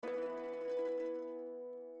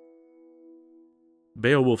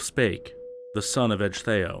Beowulf spake, the son of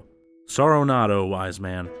Ecgtheow, "Sorrow not, O wise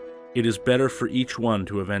man. It is better for each one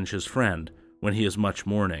to avenge his friend when he is much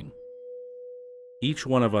mourning. Each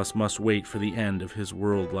one of us must wait for the end of his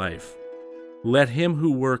world life. Let him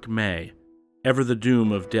who work may, ever the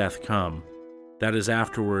doom of death come. That is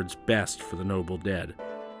afterwards best for the noble dead.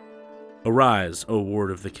 Arise, O ward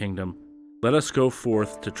of the kingdom. Let us go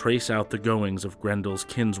forth to trace out the goings of Grendel's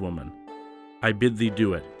kinswoman. I bid thee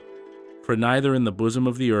do it. For neither in the bosom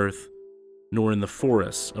of the earth, nor in the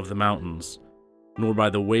forests of the mountains, nor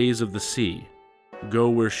by the ways of the sea, go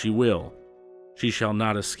where she will, she shall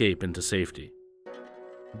not escape into safety.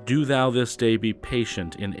 Do thou this day be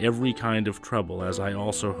patient in every kind of trouble, as I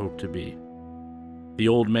also hope to be." The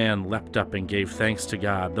old man leapt up and gave thanks to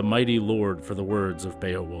God, the mighty Lord, for the words of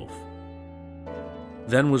Beowulf.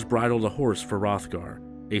 Then was bridled a horse for Hrothgar,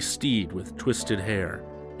 a steed with twisted hair,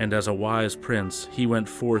 and as a wise prince he went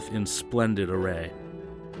forth in splendid array.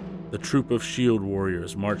 The troop of shield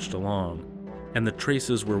warriors marched along, and the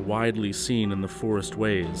traces were widely seen in the forest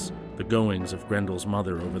ways, the goings of Grendel's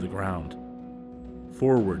mother over the ground.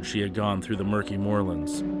 Forward she had gone through the murky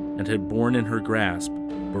moorlands, and had borne in her grasp,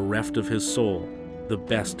 bereft of his soul, the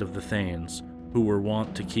best of the thanes, who were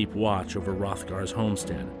wont to keep watch over Hrothgar's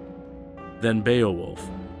homestead. Then Beowulf,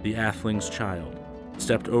 the atheling's child,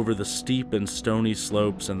 stepped over the steep and stony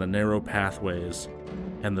slopes and the narrow pathways,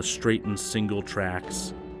 and the straightened single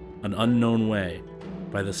tracks, an unknown way,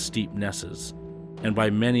 by the steep nesses, and by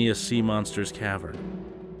many a sea monster's cavern.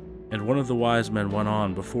 And one of the wise men went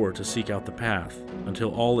on before to seek out the path,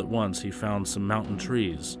 until all at once he found some mountain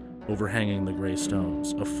trees overhanging the gray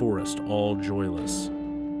stones, a forest all joyless.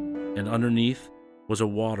 And underneath was a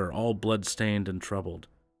water all blood-stained and troubled.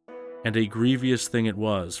 And a grievous thing it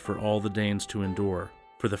was for all the Danes to endure,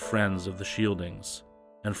 for the friends of the Shieldings,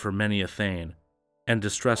 and for many a thane, and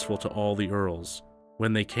distressful to all the earls,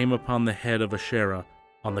 when they came upon the head of Ashera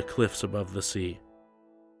on the cliffs above the sea.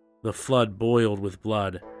 The flood boiled with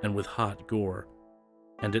blood and with hot gore,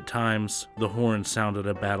 and at times the horn sounded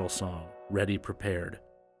a battle song, ready prepared.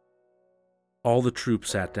 All the troop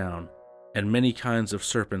sat down, and many kinds of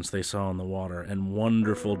serpents they saw in the water, and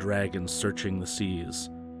wonderful dragons searching the seas,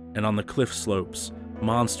 and on the cliff slopes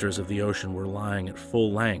monsters of the ocean were lying at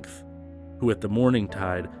full length, who at the morning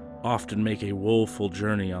tide often make a woeful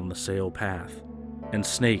journey on the sail path, and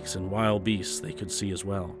snakes and wild beasts they could see as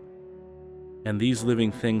well. And these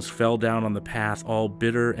living things fell down on the path all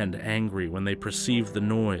bitter and angry when they perceived the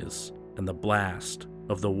noise and the blast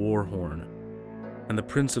of the war horn. And the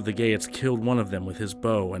prince of the Geats killed one of them with his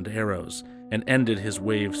bow and arrows, and ended his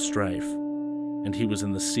wave strife. And he was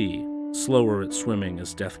in the sea, slower at swimming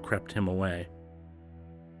as death crept him away.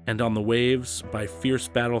 And on the waves, by fierce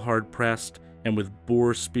battle hard pressed, and with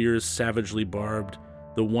boar spears savagely barbed,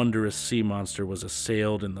 the wondrous sea monster was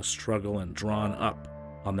assailed in the struggle and drawn up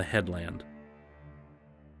on the headland.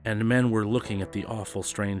 And men were looking at the awful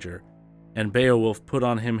stranger, and Beowulf put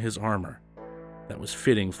on him his armor, that was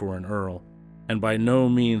fitting for an earl, and by no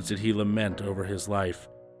means did he lament over his life,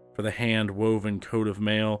 for the hand-woven coat of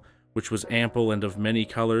mail, which was ample and of many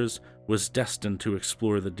colors, was destined to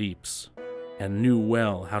explore the deeps, and knew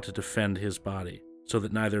well how to defend his body, so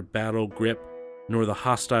that neither battle grip nor the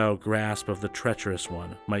hostile grasp of the treacherous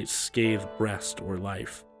one might scathe breast or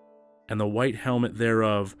life. And the white helmet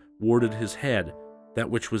thereof warded his head, that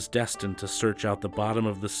which was destined to search out the bottom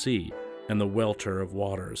of the sea and the welter of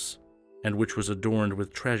waters, and which was adorned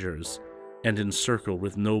with treasures, and encircled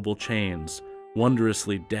with noble chains,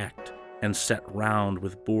 wondrously decked, and set round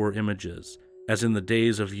with boar images, as in the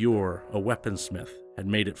days of yore a weaponsmith had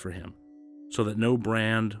made it for him, so that no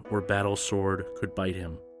brand or battle sword could bite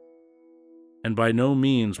him. And by no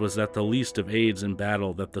means was that the least of aids in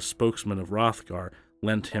battle that the spokesman of Hrothgar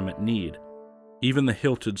lent him at need, even the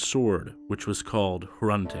hilted sword, which was called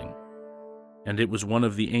Hrunting. And it was one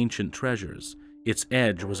of the ancient treasures. Its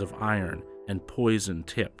edge was of iron, and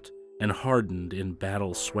poison-tipped, and hardened in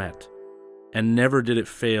battle sweat. And never did it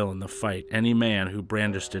fail in the fight any man who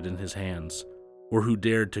brandished it in his hands, or who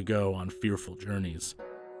dared to go on fearful journeys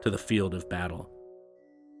to the field of battle.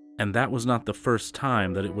 And that was not the first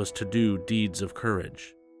time that it was to do deeds of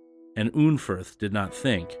courage. And Unferth did not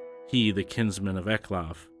think, he the kinsman of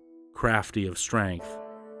Ecglaf, crafty of strength,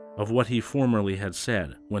 of what he formerly had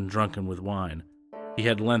said when drunken with wine. He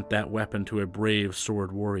had lent that weapon to a brave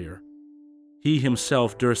sword warrior. He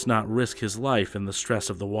himself durst not risk his life in the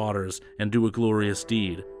stress of the waters and do a glorious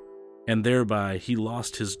deed, and thereby he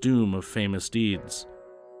lost his doom of famous deeds.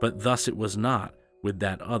 But thus it was not with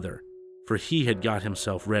that other, for he had got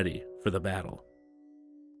himself ready for the battle.